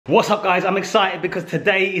What's up guys, I'm excited because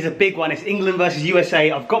today is a big one. It's England versus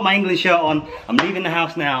USA. I've got my England shirt on, I'm leaving the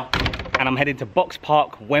house now and I'm headed to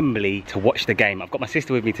Boxpark, Wembley to watch the game. I've got my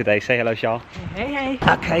sister with me today. Say hello, Shah. Hey.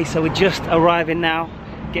 Okay, so we're just arriving now,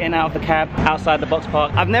 getting out of the cab outside the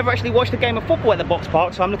Boxpark. I've never actually watched a game of football at the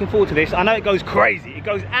Boxpark, so I'm looking forward to this. I know it goes crazy, it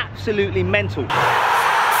goes absolutely mental.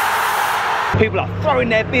 People are throwing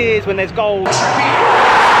their beers when there's goals.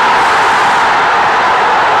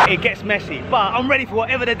 It gets messy, but I'm ready for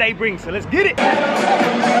whatever the day brings, so let's get it!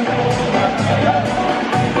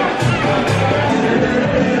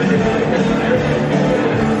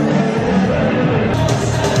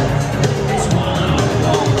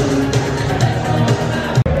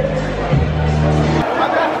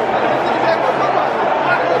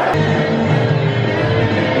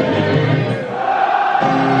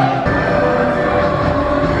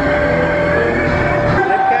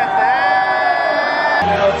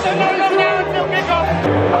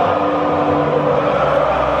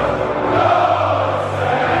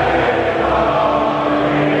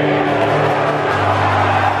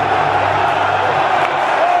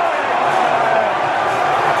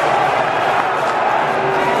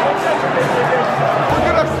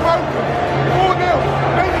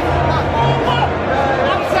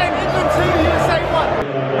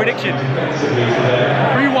 Prediction.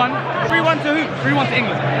 3-1. 3-1 to who? 3-1 to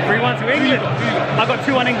England. 3-1 to England? I got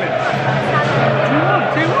 2-1 England.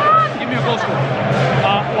 2-1. Give me a goal score.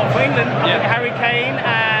 What, for England? Yeah. Harry Kane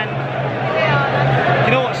and...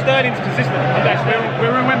 You know what? Sterling's consistent.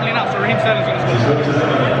 We're in Wembley now, so Raheem Sterling's going to score.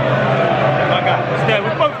 My God. Sterling.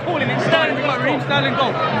 We're both calling it. Sterling's We've got Raheem Sterling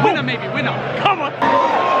goal. Winner maybe, winner. Come on.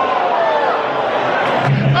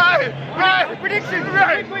 Prediction.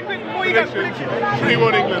 Quick, before you go. Prediction.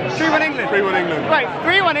 3-1 England. 3-1 England. 3-1 England. Right,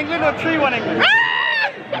 3-1 England or 3-1 England?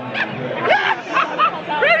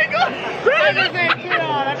 Very good. I just said 3-1.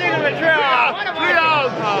 I think it's a 3-1.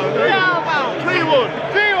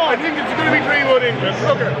 3-1. I think it's going to be 3-1 England.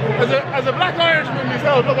 Okay. As a black Irishman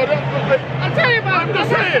myself, look, I'll tell you about I'm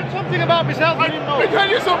just saying. something about myself I didn't know. I tell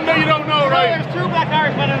you something that you don't know, right? There's 2 black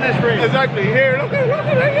Irishmen in this room. Exactly. Here, look at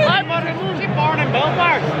it. I'm born in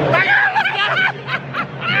Belfast.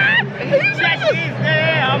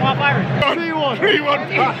 Yeah, I'm half Irish. 3-1. 3-1.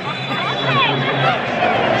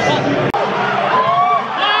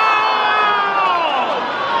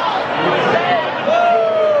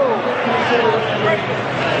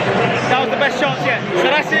 That was the best chance yet. So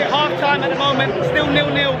that's it, half time at the moment, still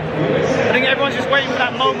 0-0. I think everyone's just waiting for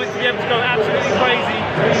that moment to be able to go absolutely crazy.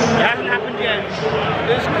 It hasn't happened yet.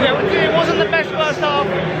 It wasn't the best first half,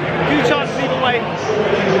 a few chances either way.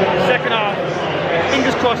 Second half,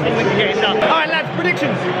 fingers crossed England can get it done. Alright lads,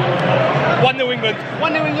 predictions. 1-0 England.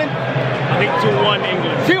 1-0 England. I think 2-1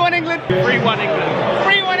 England. 2-1 England. 3-1 England.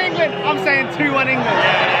 3-1 England. I'm saying 2-1 England.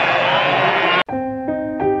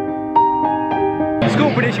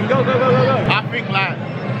 Score prediction, go. I think, lad,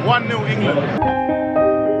 1-0 England.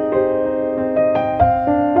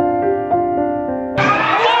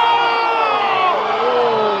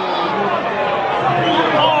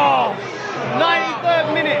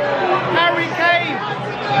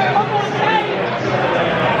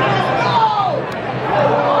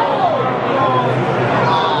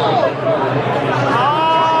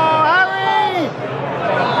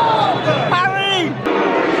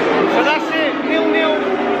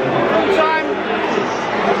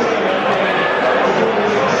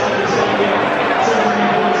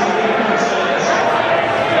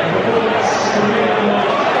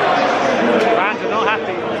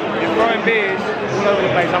 Beers all over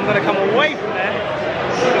the place. I'm going to come away from there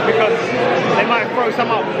just because they might throw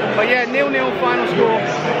some up. But yeah, 0-0 final score.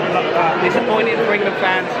 Disappointed for England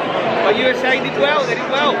fans. But USA did well, they did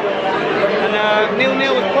well. And 0-0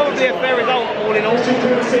 was probably a fair result all in all.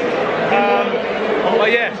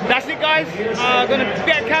 But yeah, that's it guys. I'm going to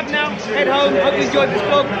get a cab now, head home. Hope you enjoyed this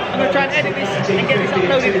vlog. I'm going to try and edit this and get this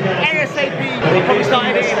uploaded ASAP. I'll probably start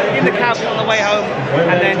editing in the cab on the way home.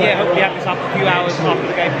 And then yeah, hopefully have this up a few hours after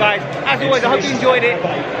the game. Guys, as always, I hope you enjoyed it.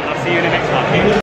 And I'll see you in the next one.